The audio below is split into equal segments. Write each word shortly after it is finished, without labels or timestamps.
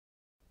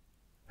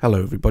Hello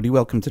everybody,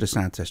 welcome to the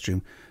sound test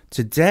room.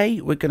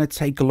 Today we're going to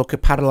take a look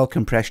at parallel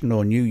compression,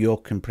 or New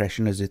York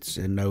compression as it's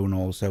known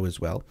also as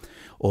well,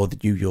 or the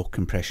New York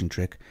compression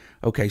trick.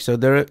 Okay, so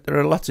there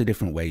are lots of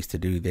different ways to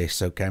do this.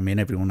 Okay, I mean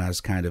everyone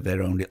has kind of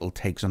their own little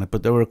takes on it,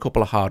 but there were a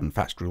couple of hard and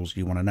fast rules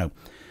you want to know.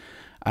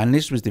 And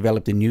this was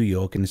developed in New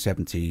York in the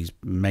 70s,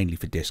 mainly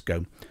for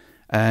disco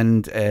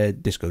and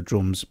disco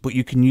drums, but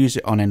you can use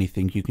it on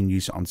anything. You can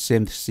use it on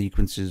synth,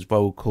 sequences,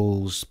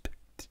 vocals,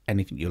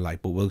 anything you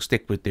like, but we'll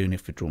stick with doing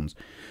it for drums.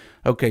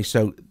 Okay,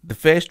 so the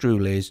first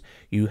rule is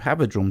you have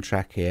a drum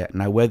track here.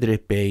 Now, whether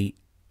it be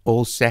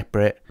all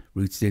separate,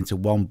 routed into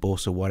one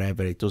bus or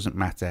whatever, it doesn't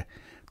matter.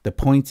 The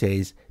point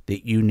is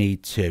that you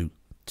need two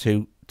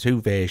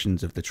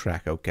versions of the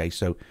track. Okay,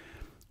 so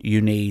you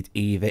need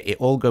either it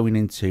all going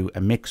into a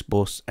mix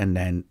bus and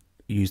then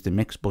use the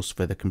mix bus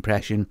for the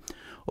compression,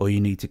 or you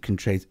need to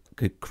create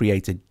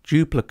a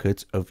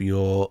duplicate of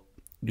your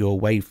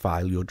wave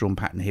file, your drum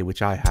pattern here,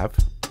 which I have.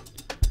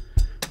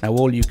 Now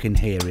all you can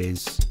hear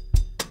is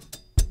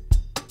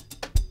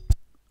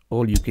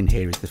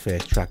the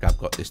first track. I've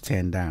got this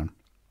turned down.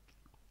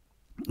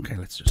 Okay,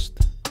 let's just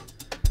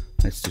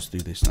do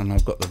this, and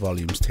I've got the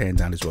volumes turned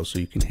down as well so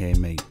you can hear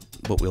me,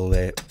 but we'll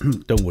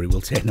don't worry,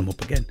 we'll turn them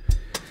up again.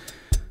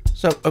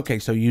 So okay,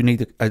 so you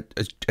need a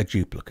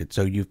duplicate.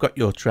 So you've got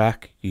your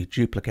track, you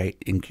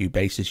duplicate in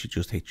Cubasis, you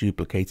just hit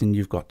duplicate and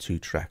you've got two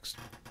tracks.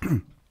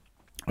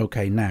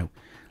 Okay, now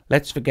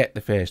let's forget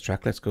the first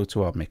track. Let's go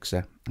to our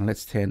mixer and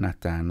let's turn that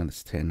down and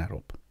let's turn that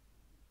up.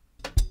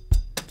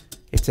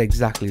 It's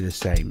exactly the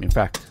same. In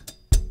fact,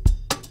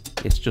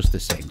 it's just the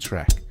same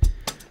track.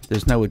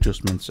 There's no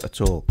adjustments at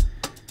all.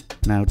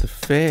 Now, the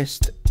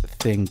first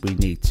thing we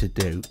need to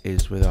do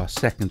is with our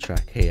second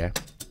track here,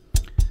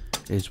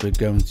 is we're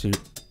going to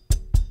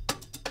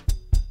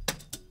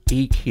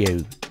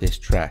EQ this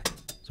track.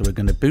 So we're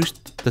going to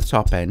boost the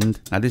top end.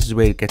 Now, this is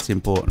where it gets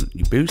important.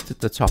 You boost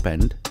the top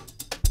end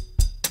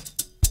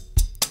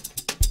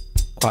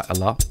quite a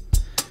lot,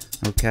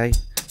 okay,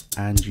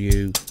 and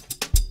you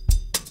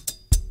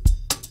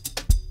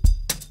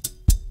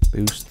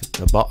boost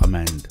the bottom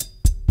end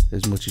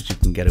as much as you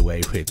can get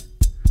away with.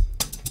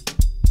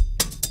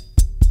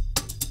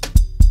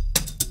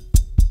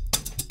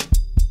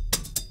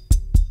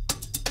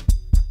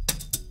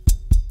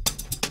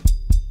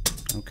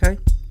 Okay,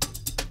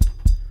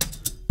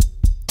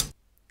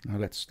 now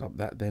let's stop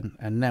that then,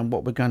 and then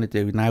what we're going to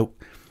do now,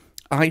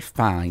 I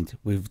find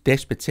with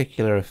this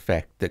particular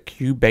effect that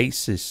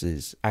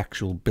Cubasis's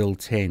actual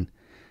built-in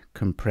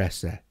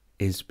compressor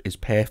is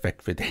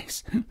perfect for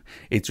this.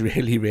 It's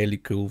really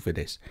cool for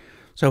this.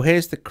 So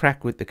here's the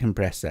crack with the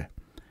compressor: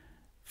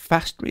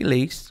 fast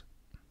release,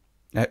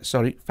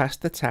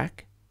 fast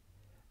attack,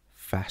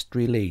 fast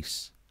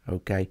release.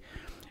 Okay,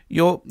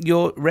 your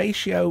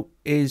ratio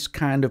is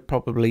kind of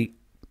probably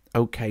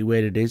okay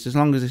where it is, as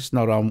long as it's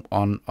not on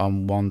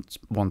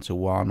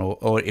 1:1,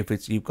 or if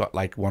it's you've got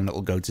like one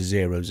that'll go to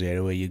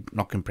 0:0 where you're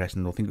not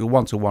compressing nothing. The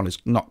 1:1 is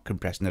not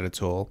compressing it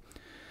at all.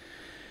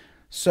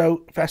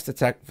 So fast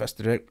attack,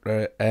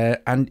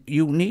 and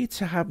you need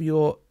to have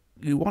you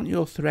want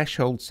your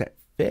threshold set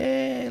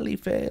fairly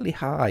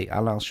high,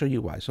 and I'll show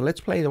you why. So let's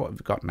play what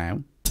we've got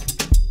now.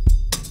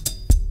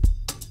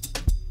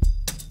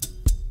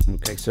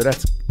 Okay, so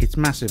it's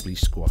massively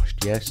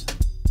squashed, yes.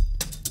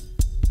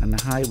 And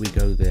the higher we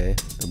go there,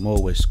 the more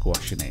we're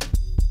squashing it.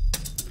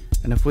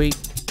 And if we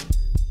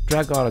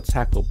drag our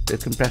attack up, the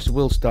compressor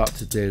will start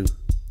to do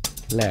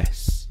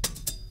less.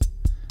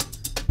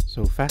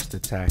 So fast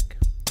attack,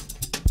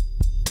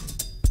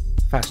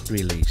 fast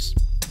release,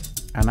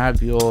 and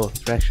add your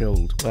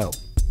threshold. Well,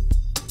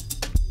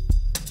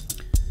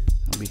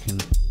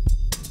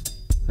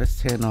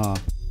 let's turn our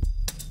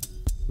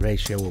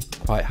ratio up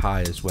quite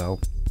high as well.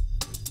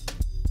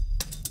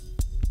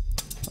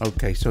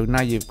 Okay, so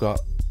now you've got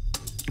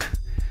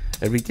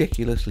a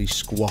ridiculously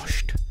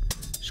squashed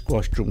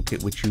drum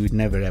kit, which you would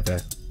never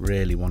ever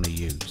really want to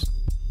use.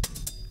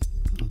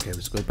 Okay,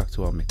 let's go back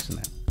to our mixer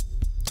now,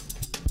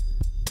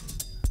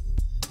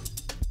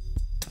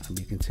 and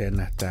we can turn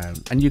that down,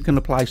 and you can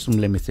apply some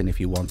limiting if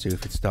you want to,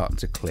 if it's starting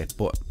to clip,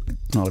 but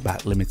it's not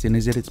about limiting,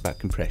 is it? It's about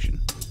compression.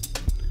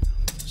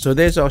 So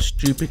there's our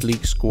stupidly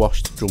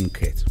squashed drum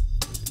kit.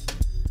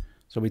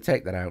 So we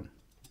take that out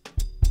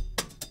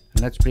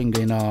and let's bring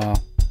in our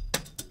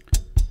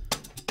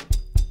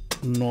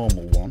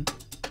normal one.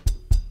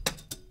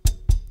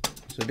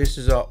 So this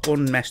is our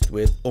unmessed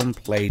with,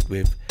 unplayed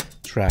with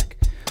track.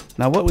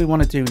 Now what we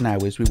want to do now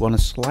is we want to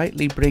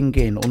slightly bring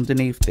in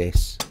underneath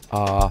this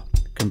our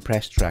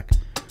compressed track.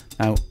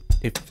 Now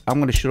if I'm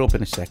going to shut up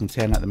in a second,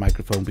 turn out the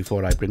microphone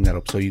before I bring that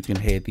up so you can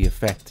hear the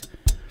effect.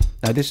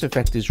 Now this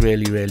effect is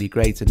really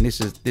great, and this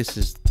is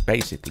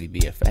basically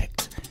the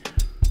effect.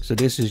 So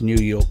this is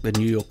the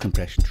New York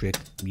compression trick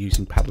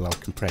using parallel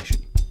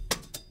compression.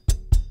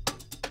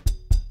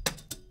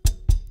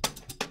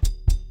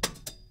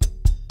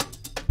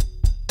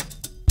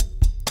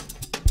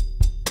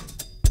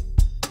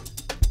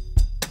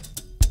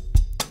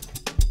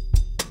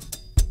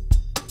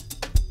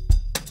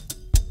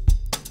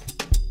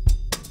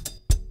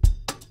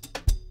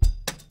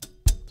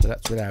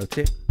 that's without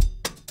it.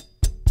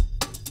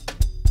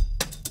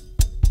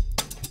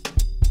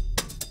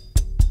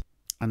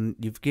 And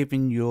you've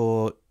given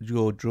your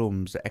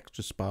drums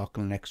extra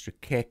sparkle and extra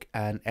kick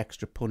and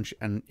extra punch,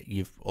 and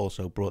you've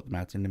also brought them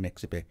out in the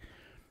mix a bit.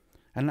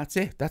 And that's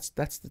it. That's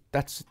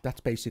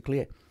basically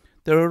it.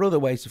 There are other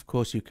ways, of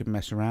course, you can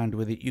mess around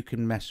with it. You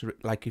can mess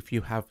like if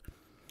you have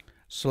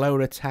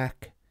slower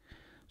attack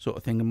sort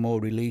of thing and more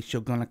release,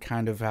 you're gonna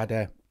kind of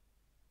add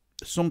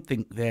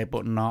something there,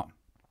 but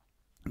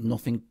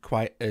nothing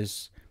quite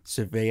as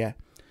severe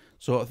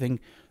sort of thing.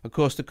 Of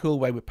course, the cool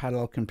way with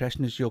parallel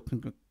compression is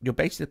you're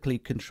basically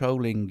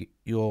controlling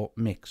your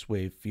mix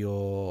with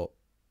your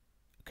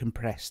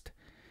compressed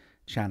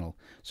channel.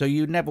 So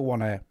you never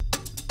want to,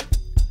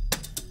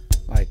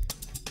 like,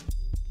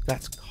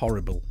 that's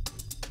horrible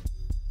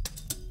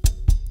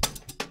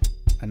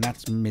and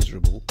that's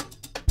miserable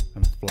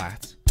and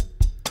flat.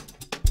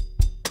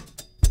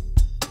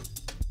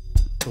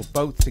 Put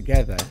both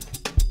together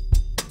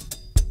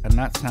and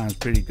that sounds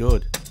pretty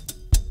good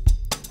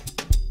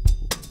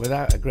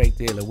without a great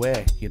deal of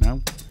work, you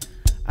know.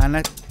 And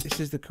this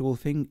is the cool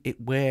thing, it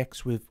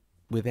works with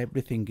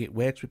everything. It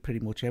works with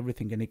pretty much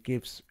everything, and it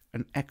gives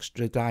an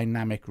extra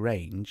dynamic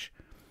range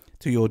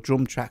to your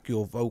drum track,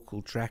 your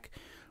vocal track,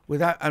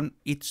 without, and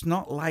it's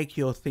not like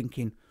you're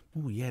thinking,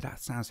 oh yeah, that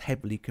sounds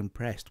heavily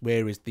compressed,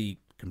 whereas the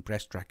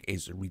compressed track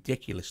is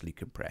ridiculously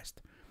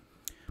compressed.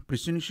 But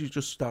as soon as you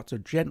just start to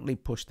gently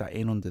push that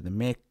in under the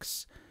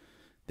mix,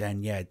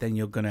 then yeah, then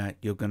you're gonna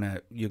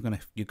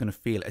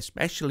feel it,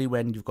 especially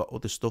when you've got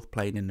other stuff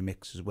playing in the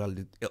mix as well.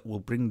 It will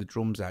bring the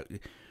drums out.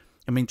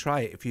 I mean,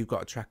 try it if you've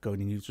got a track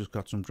going and you've just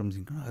got some drums.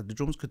 Oh, the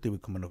drums could do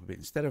with coming up a bit.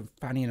 Instead of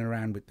fanning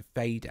around with the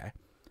fader,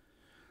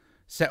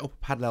 set up a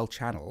parallel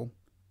channel.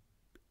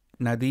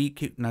 Now the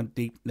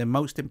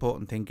most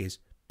important thing is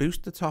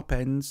boost the top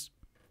ends,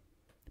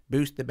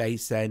 boost the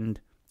bass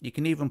end. You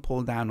can even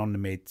pull down on the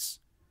mids,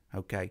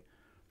 okay,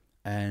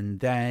 and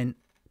then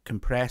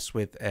compress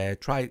with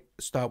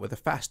start with a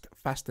fast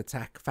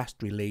attack,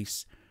 fast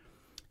release,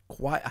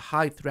 quite a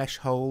high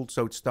threshold,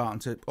 so it's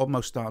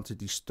almost starting to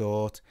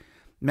distort.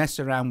 Mess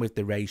around with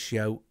the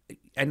ratio.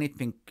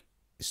 Anything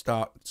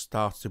starts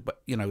to,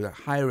 but you know, the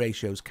higher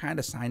ratios kind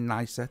of sound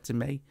nicer to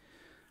me.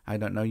 I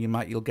don't know,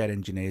 you'll get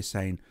engineers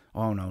saying,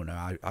 oh no,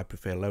 I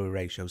prefer lower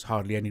ratios,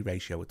 hardly any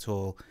ratio at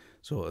all,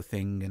 sort of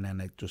thing. And then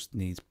it just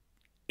needs,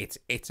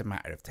 it's a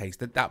matter of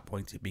taste. At that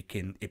point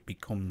it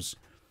becomes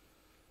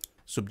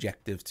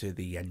subjective to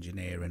the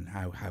engineer and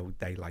how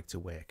they like to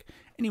work.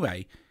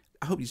 Anyway,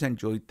 I hope you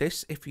enjoyed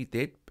this. If you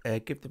did,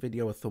 give the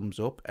video a thumbs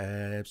up,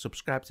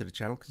 subscribe to the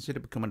channel, consider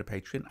becoming a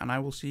patron, and I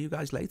will see you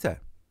guys later.